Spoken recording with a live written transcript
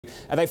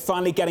Are they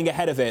finally getting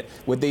ahead of it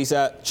with these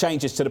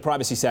changes to the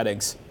privacy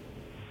settings?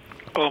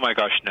 Oh my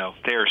gosh, no.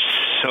 They're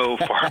so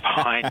far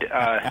behind.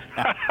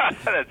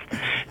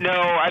 No,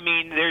 I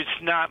mean, there's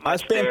not much. I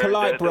was being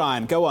polite,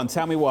 Brian. Go on,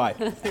 tell me why.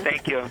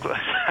 Thank you.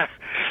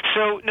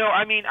 So, no,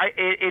 I mean,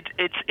 it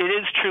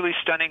is truly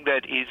stunning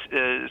that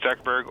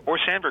Zuckerberg, or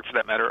Sandberg for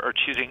that matter, are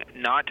choosing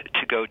not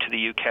to go to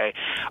the UK.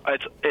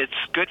 It's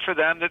good for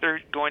them that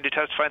they're going to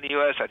testify in the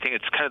US. I think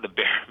it's kind of the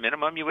bare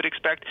minimum you would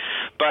expect.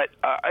 But,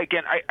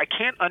 again, I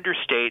can't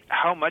understate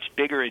how much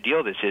bigger a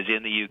deal this is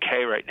in the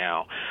UK right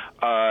now.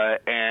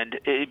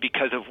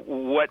 Because of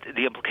what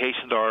the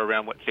implications are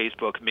around what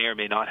Facebook may or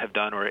may not have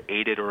done or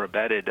aided or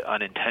abetted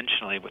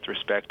unintentionally with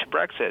respect to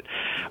Brexit.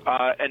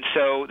 And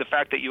so the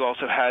fact that you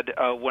also had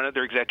one of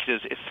their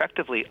executives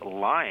effectively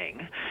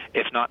lying,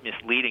 if not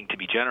misleading to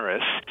be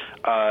generous,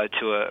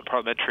 to a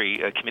parliamentary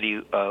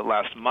committee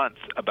last month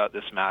about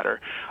this matter,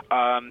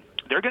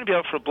 they're going to be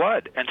out for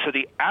blood. And so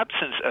the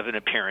absence of an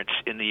appearance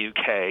in the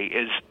UK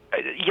is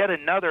yet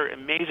another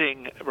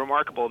amazing,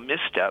 remarkable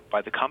misstep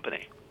by the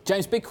company.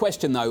 James, big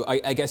question, though,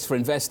 I guess, for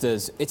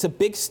investors. It's a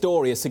big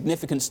story, a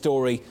significant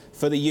story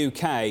for the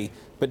UK,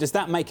 but does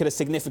that make it a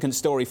significant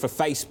story for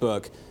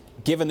Facebook,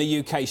 given the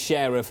UK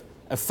share of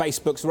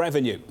Facebook's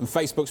revenue and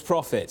Facebook's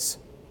profits?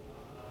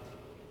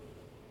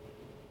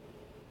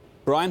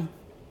 Brian?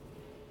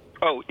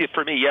 Oh,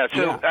 for me, yeah.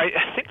 So yeah.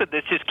 I think that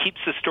this just keeps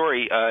the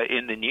story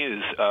in the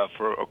news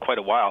for quite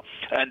a while.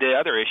 And the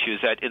other issue is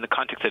that in the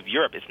context of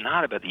Europe, it's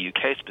not about the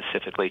UK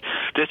specifically.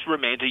 This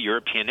remains a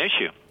European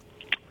issue,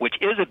 which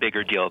is a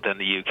bigger deal than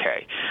the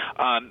UK.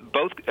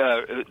 Both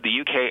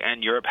the UK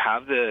and Europe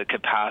have the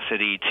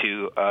capacity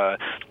to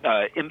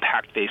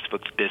impact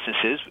Facebook's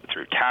businesses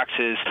through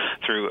taxes,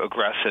 through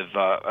aggressive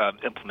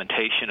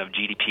implementation of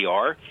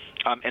GDPR.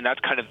 And that's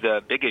kind of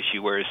the big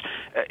issue, whereas,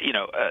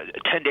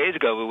 10 days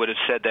ago we would have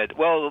said that,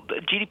 well,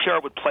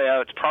 GDPR would play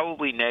out. It's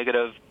probably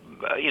negative.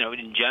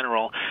 In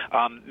general,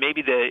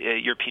 maybe the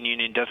European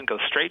Union doesn't go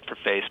straight for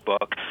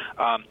Facebook.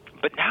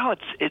 But now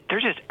they're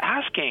just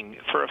asking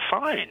for a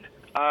fine.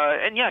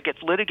 And yeah, it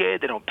gets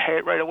litigated. They don't pay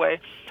it right away.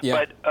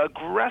 Yeah. But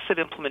aggressive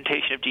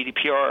implementation of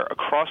GDPR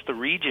across the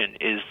region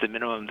is the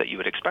minimum that you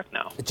would expect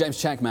now.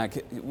 James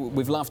Chakmak,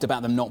 we've laughed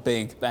about them not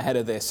being ahead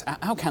of this.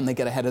 How can they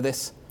get ahead of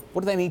this?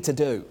 What do they need to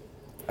do?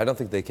 I don't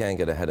think they can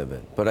get ahead of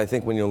it. But I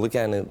think when you look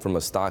at it from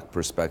a stock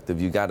perspective,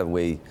 you got to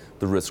weigh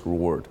the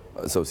risk-reward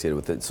associated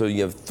with it. So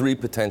you have three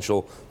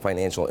potential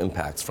financial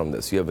impacts from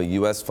this. You have a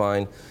U.S.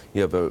 fine,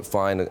 you have a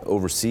fine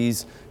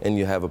overseas, and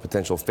you have a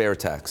potential fair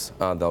tax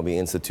that'll be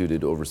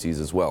instituted overseas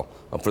as well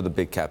for the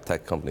big cap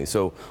tech companies.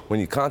 So when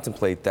you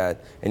contemplate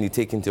that and you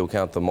take into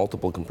account the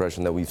multiple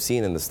compression that we've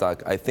seen in the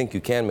stock, I think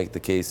you can make the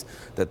case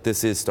that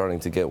this is starting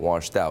to get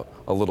washed out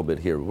a little bit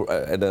here. We're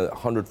at a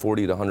 $140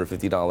 to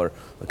 $150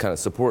 kind of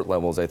support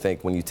levels, I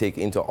think, when you take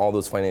into all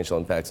those financial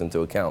impacts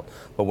into account.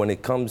 But when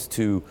it comes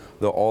to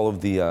all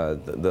of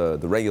the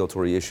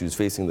regulatory issues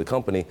facing the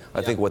company,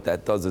 I think what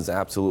that does is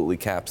absolutely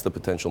caps the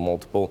potential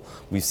multiple.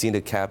 We've seen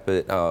it cap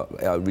it,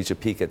 reach a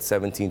peak at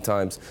 17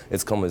 times.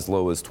 It's come as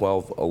low as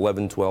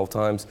 11, 12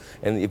 times.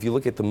 And if you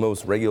look at the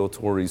most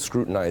regulatory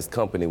scrutinized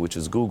company, which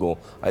is Google,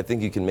 I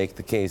think you can make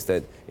the case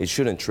that it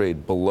shouldn't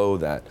trade below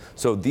that.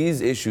 So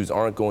these issues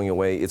aren't going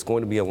away. It's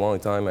going to be a long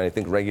time, and I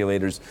think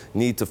regulators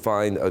need to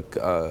find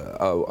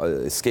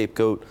a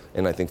scapegoat,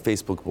 and I think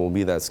Facebook will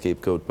be that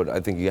scapegoat, but I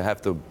think you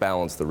have to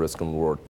balance the risk and reward.